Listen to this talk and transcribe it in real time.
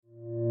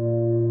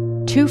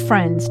Two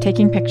friends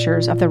taking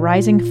pictures of the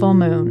rising full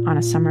moon on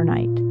a summer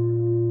night.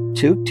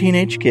 Two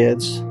teenage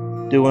kids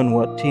doing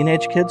what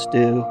teenage kids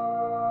do.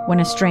 When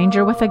a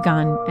stranger with a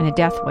gun and a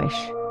death wish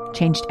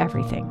changed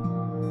everything.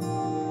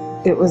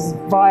 It was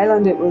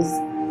violent, it was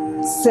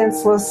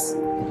senseless,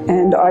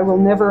 and I will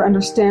never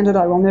understand it,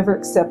 I will never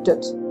accept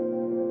it.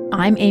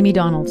 I'm Amy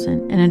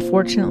Donaldson, and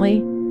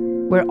unfortunately,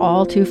 we're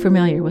all too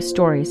familiar with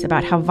stories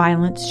about how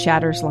violence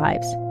shatters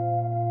lives.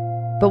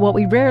 But what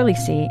we rarely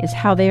see is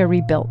how they are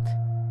rebuilt.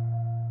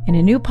 In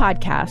a new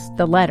podcast,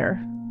 The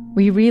Letter,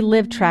 we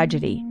relive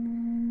tragedy,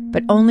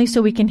 but only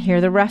so we can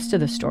hear the rest of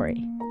the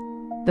story.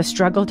 The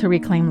struggle to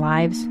reclaim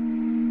lives,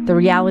 the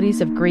realities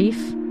of grief,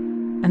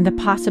 and the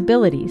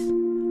possibilities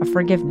of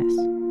forgiveness.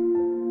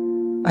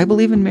 I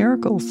believe in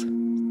miracles.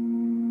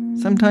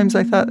 Sometimes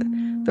I thought,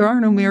 there are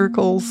no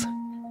miracles.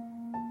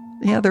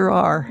 Yeah, there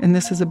are, and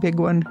this is a big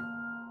one.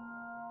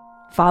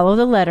 Follow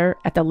The Letter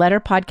at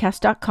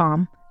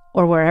theletterpodcast.com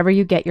or wherever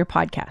you get your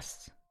podcasts.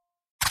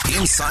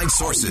 Inside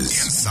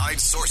Sources. Inside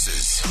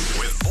Sources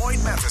with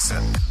Boyd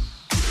Matheson.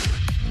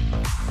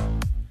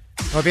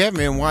 Well, if you haven't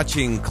been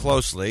watching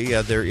closely,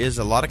 there is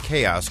a lot of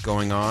chaos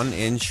going on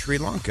in Sri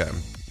Lanka.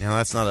 Now,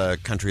 that's not a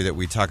country that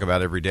we talk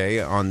about every day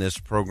on this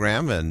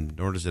program, and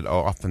nor does it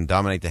often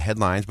dominate the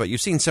headlines. But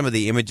you've seen some of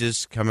the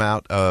images come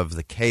out of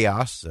the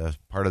chaos.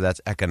 Part of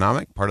that's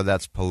economic, part of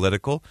that's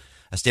political.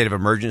 A state of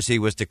emergency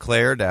was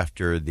declared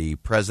after the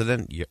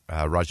president,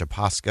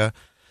 Rajapaksa,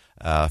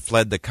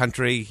 fled the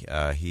country.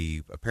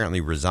 He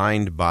apparently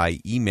resigned by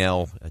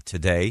email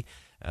today.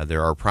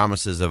 There are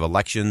promises of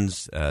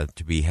elections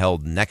to be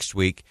held next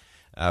week.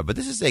 But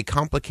this is a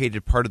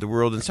complicated part of the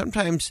world, and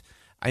sometimes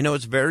I know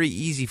it's very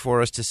easy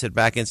for us to sit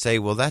back and say,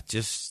 well, that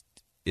just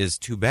is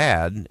too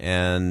bad,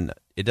 and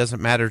it doesn't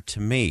matter to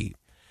me.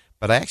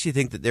 But I actually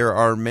think that there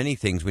are many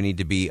things we need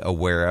to be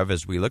aware of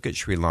as we look at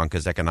Sri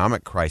Lanka's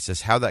economic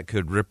crisis, how that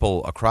could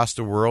ripple across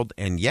the world,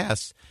 and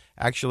yes,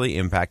 actually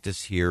impact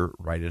us here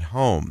right at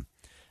home.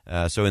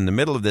 So in the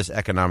middle of this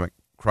economic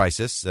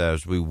crisis,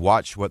 as we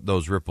watch what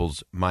those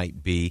ripples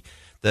might be,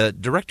 the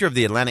director of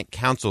the Atlantic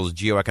Council's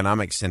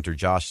Geoeconomics Center,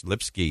 Josh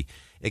Lipsky,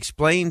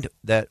 explained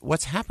that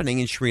what's happening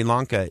in Sri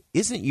Lanka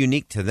isn't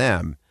unique to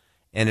them,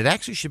 and it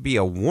actually should be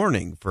a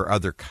warning for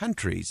other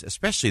countries,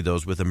 especially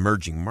those with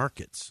emerging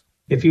markets.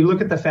 If you look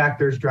at the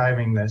factors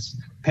driving this,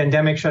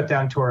 pandemic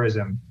shutdown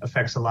tourism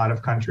affects a lot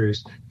of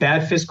countries.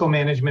 Bad fiscal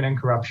management and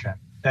corruption.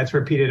 That's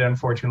repeated,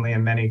 unfortunately,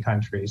 in many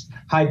countries.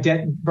 High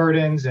debt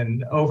burdens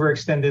and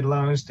overextended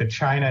loans to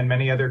China and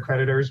many other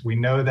creditors. We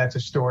know that's a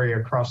story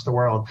across the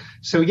world.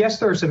 So, yes,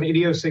 there are some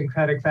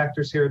idiosyncratic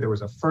factors here. There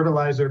was a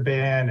fertilizer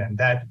ban, and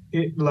that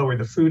it lowered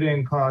the food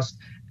in cost.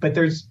 But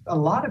there's a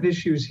lot of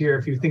issues here,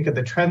 if you think of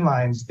the trend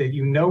lines, that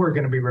you know are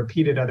going to be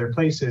repeated other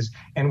places,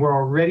 and we're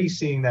already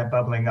seeing that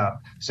bubbling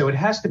up. So it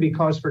has to be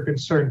cause for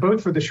concern,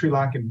 both for the Sri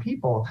Lankan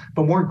people,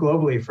 but more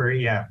globally for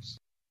EMs.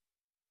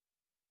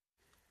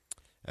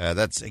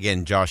 That's,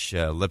 again, Josh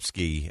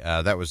Lipsky.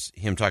 That was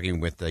him talking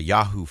with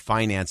Yahoo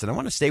Finance. And I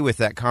want to stay with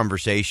that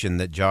conversation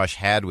that Josh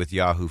had with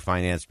Yahoo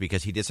Finance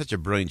because he did such a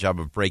brilliant job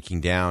of breaking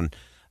down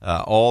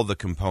all the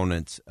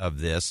components of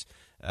this.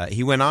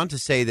 He went on to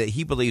say that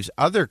he believes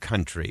other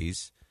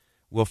countries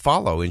will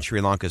follow in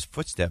Sri Lanka's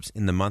footsteps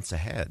in the months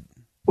ahead.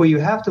 Well, you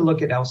have to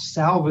look at El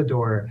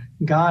Salvador,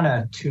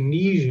 Ghana,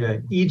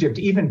 Tunisia, Egypt,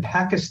 even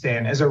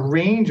Pakistan as a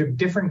range of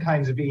different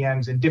kinds of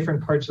EMs in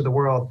different parts of the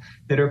world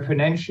that are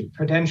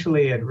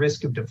potentially at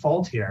risk of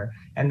default here.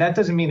 And that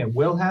doesn't mean it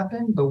will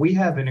happen, but we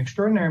have an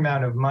extraordinary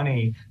amount of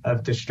money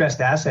of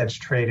distressed assets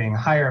trading,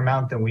 higher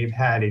amount than we've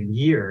had in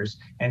years.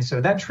 And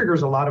so that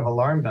triggers a lot of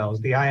alarm bells.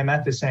 The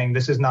IMF is saying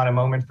this is not a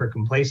moment for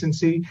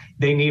complacency.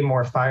 They need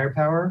more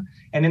firepower.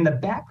 And in the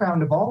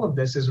background of all of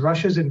this is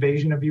Russia's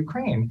invasion of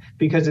Ukraine,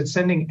 because it's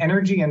sending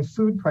energy and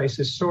food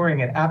prices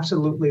soaring at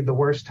absolutely the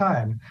worst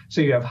time.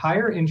 So you have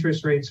higher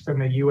interest rates from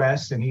the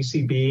U.S. and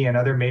ECB and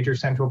other major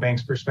central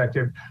banks'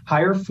 perspective,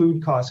 higher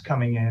food costs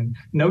coming in,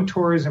 no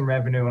tourism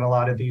revenue in a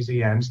lot of these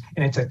EMs,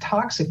 and it's a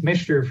toxic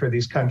mixture for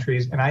these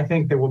countries. And I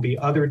think there will be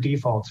other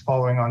defaults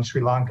following on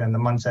Sri Lanka in the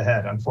months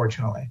ahead,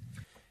 unfortunately.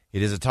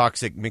 It is a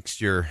toxic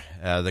mixture.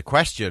 The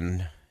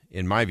question,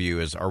 in my view,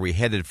 is are we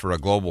headed for a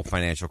global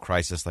financial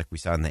crisis like we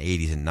saw in the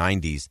 80s and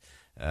 90s?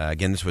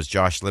 Again, this was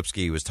Josh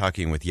Lipsky. He was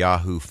talking with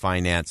Yahoo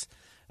Finance.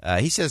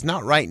 He says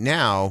not right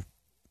now,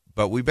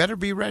 but we better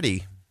be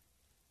ready.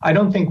 I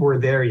don't think we're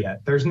there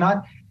yet. There's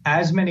not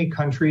as many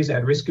countries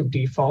at risk of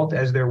default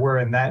as there were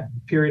in that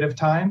period of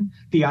time.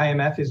 The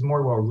IMF is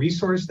more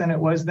well-resourced than it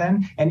was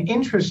then, and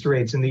interest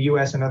rates in the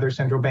U.S. and other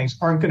central banks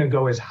aren't going to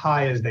go as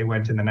high as they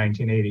went in the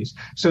 1980s.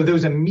 So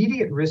those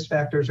immediate risk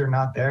factors are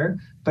not there.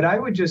 But I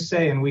would just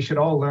say, and we should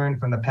all learn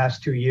from the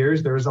past 2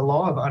 years, there is a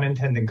law of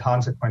unintended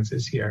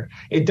consequences here.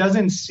 It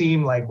doesn't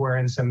seem like we're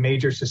in some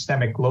major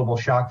systemic global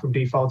shock from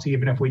defaults,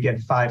 even if we get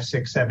 5,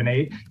 6, 7,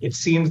 8. It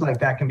seems like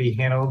that can be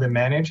handled and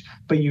managed,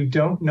 but you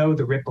don't know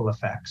the ripple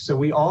effects. So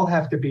we all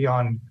have to be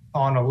on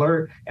on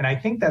alert. And I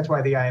think that's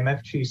why the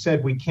IMF chief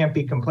said we can't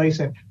be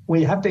complacent.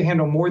 We have to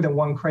handle more than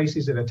one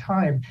crisis at a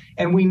time.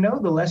 And we know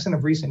the lesson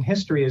of recent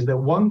history is that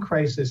one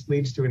crisis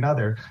leads to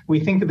another. We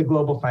think of the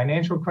global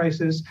financial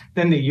crisis,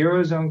 then the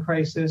Eurozone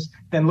crisis,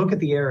 then look at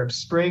the Arab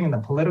Spring and the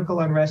political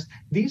unrest.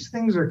 These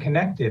things are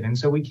connected. And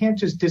so we can't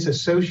just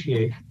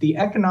disassociate. The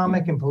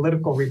economic and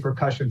political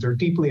repercussions are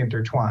deeply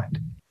intertwined.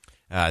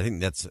 I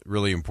think that's a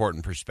really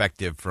important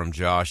perspective from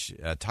Josh,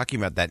 talking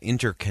about that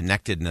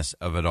interconnectedness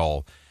of it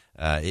all.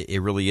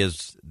 It really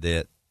is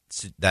that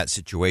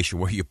situation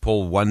where you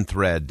pull one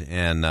thread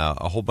and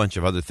a whole bunch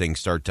of other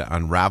things start to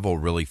unravel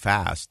really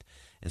fast.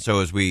 And so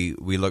as we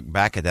look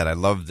back at that, I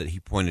love that he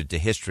pointed to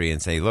history and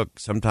say, look,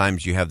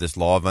 sometimes you have this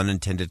law of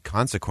unintended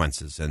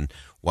consequences, and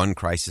one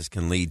crisis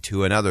can lead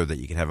to another, that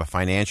you can have a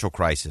financial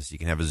crisis, you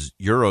can have a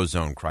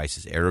Eurozone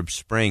crisis, Arab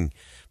Spring,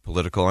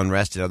 political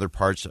unrest in other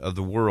parts of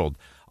the world.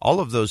 All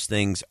of those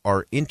things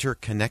are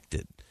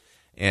interconnected.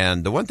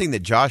 And the one thing that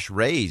Josh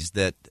raised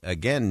that,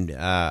 again,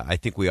 I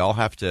think we all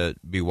have to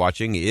be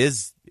watching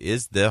is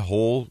the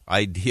whole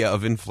idea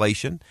of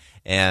inflation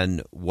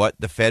and what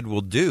the Fed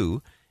will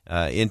do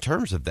in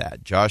terms of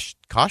that. Josh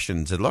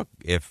cautioned, said, look,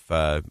 if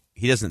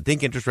he doesn't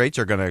think interest rates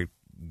are going to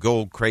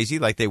go crazy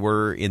like they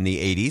were in the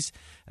 80s,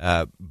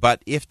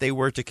 but if they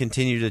were to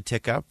continue to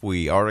tick up,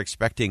 we are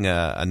expecting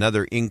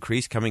another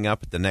increase coming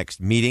up at the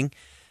next meeting,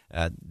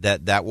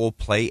 that will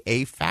play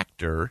a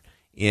factor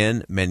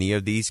in many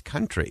of these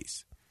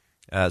countries.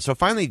 So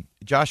finally,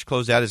 Josh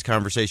closed out his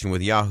conversation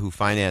with Yahoo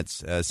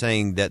Finance,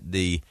 saying that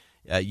the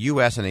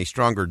U.S. and a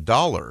stronger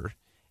dollar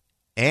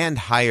and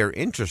higher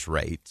interest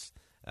rates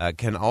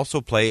can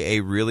also play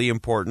a really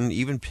important,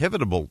 even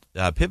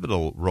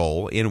pivotal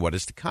role in what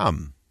is to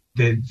come.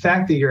 The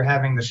fact that you're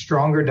having the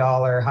stronger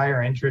dollar,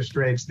 higher interest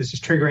rates, this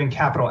is triggering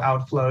capital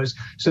outflows.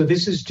 So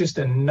this is just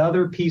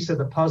another piece of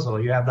the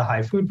puzzle. You have the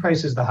high food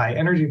prices, the high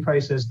energy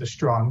prices, the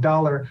strong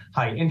dollar,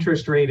 high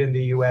interest rate in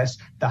the U.S.,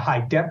 the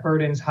high debt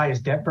burdens,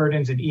 highest debt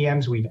burdens in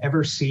EMs we've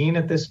ever seen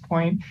at this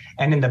point.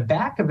 And in the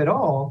back of it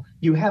all,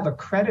 you have a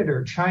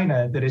creditor,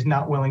 China, that is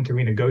not willing to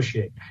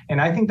renegotiate. And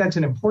I think that's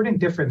an important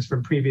difference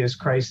from previous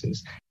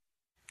crises.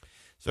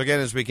 So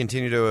again, as we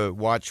continue to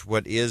watch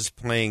what is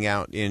playing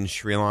out in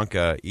Sri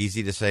Lanka,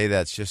 easy to say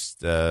that's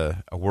just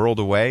a world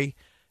away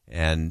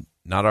and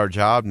not our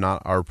job,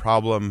 not our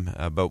problem,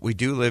 but we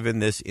do live in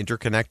this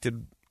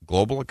interconnected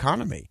global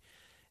economy,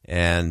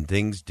 and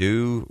things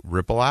do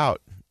ripple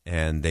out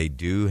and they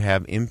do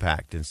have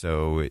impact, and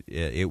so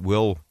it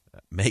will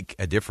make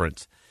a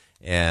difference.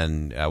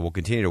 And we'll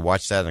continue to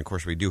watch that. And, of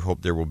course, we do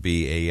hope there will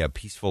be a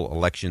peaceful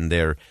election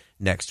there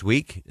next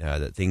week,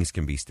 that things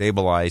can be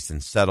stabilized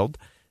and settled,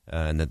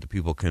 and that the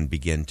people can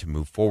begin to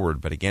move forward.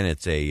 But again,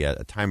 it's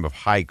a time of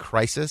high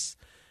crisis,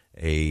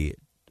 a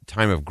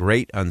time of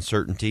great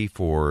uncertainty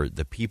for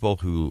the people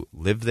who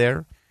live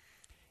there.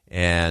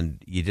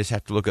 And you just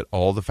have to look at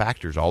all the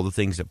factors, all the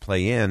things that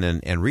play in,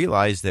 and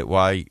realize that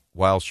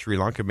while Sri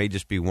Lanka may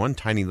just be one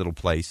tiny little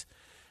place,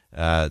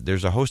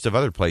 there's a host of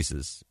other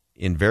places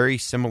in very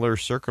similar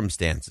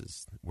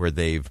circumstances where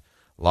they've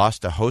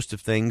lost a host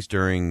of things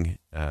during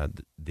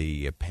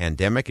the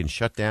pandemic and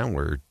shutdown,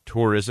 where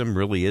tourism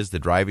really is the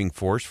driving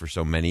force for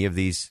so many of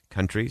these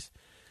countries.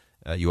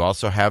 You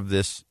also have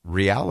this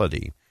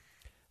reality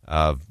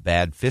of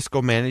bad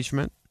fiscal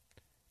management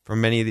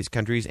from many of these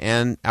countries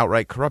and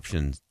outright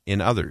corruption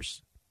in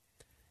others.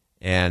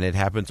 And it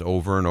happens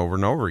over and over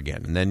and over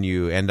again. And then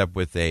you end up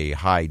with a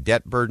high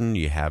debt burden.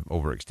 You have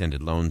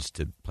overextended loans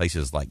to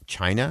places like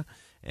China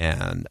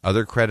and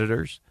other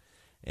creditors.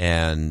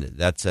 And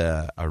that's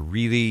a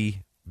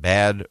really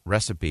bad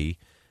recipe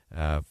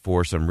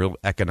for some real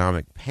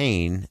economic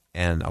pain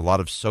and a lot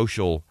of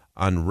social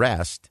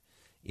unrest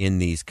in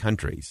these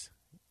countries.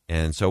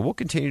 And so we'll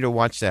continue to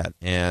watch that.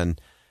 And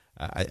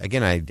I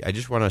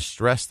just want to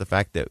stress the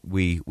fact that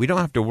we don't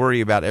have to worry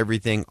about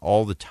everything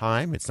all the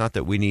time. It's not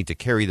that we need to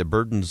carry the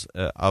burdens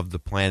of the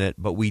planet,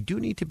 but we do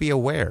need to be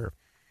aware,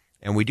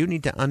 and we do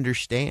need to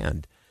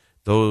understand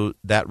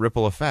that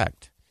ripple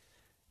effect.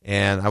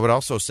 And I would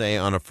also say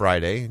on a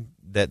Friday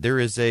that there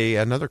is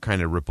another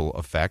kind of ripple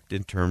effect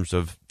in terms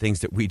of things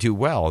that we do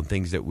well and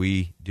things that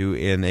we do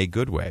in a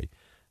good way.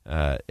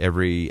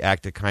 Every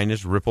act of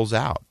kindness ripples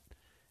out,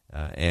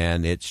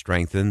 and it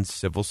strengthens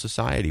civil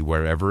society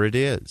wherever it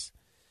is.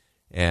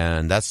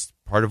 And that's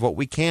part of what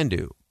we can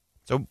do.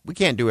 So we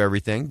can't do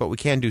everything, but we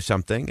can do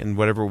something, and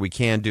whatever we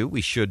can do,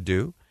 we should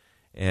do.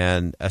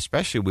 And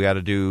especially we ought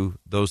to do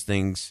those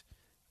things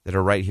that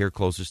are right here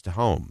closest to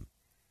home.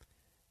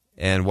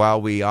 And while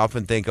we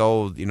often think,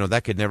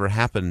 that could never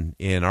happen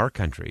in our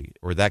country,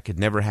 or that could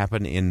never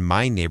happen in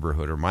my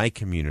neighborhood or my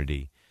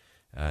community,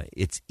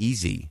 it's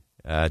easy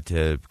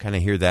to kind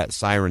of hear that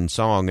siren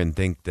song and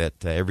think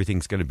that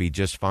everything's going to be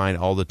just fine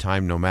all the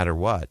time, no matter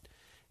what.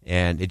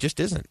 And it just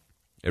isn't.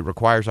 It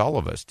requires all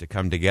of us to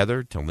come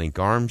together, to link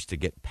arms, to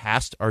get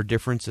past our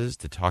differences,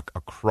 to talk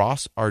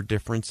across our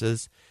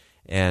differences,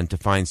 and to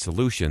find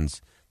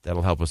solutions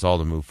That'll help us all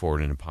to move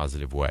forward in a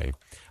positive way.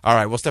 All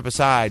right, we'll step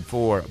aside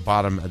for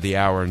bottom of the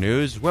hour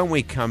news. When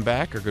we come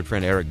back, our good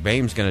friend Eric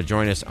Bame's going to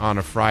join us on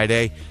a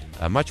Friday.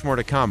 Much more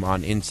to come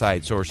on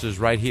Inside Sources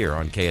right here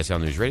on KSL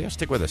News Radio.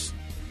 Stick with us.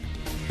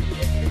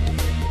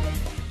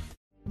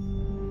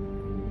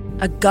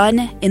 A gun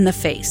in the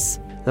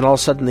face. Then all of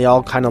a sudden they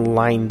all kind of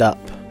lined up.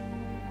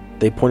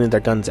 They pointed their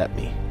guns at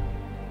me.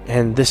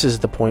 And this is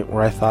the point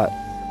where I thought,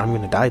 I'm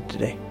going to die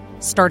today.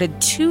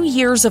 Started 2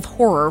 years of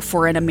horror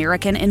for an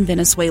American in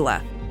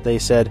Venezuela. They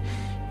said,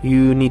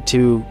 you need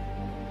to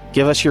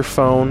give us your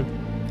phone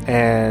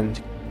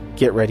and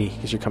get ready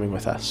because you're coming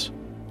with us.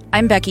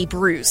 I'm Becky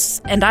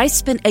Bruce, and I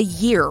spent a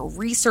year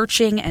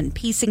researching and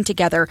piecing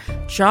together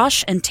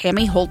Josh and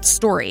Tammy Holt's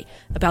story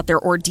about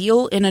their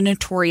ordeal in a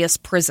notorious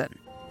prison.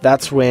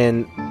 That's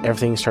when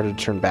everything started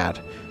to turn bad.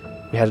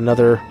 We had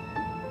another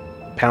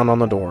pound on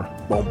the door.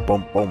 Boom,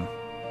 boom, boom.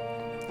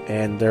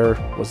 And there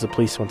was the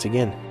police once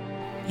again.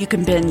 You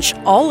can binge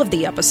all of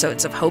the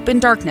episodes of Hope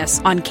in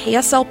Darkness on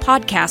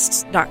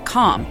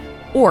KSLPodcasts.com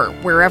or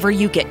wherever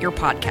you get your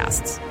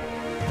podcasts.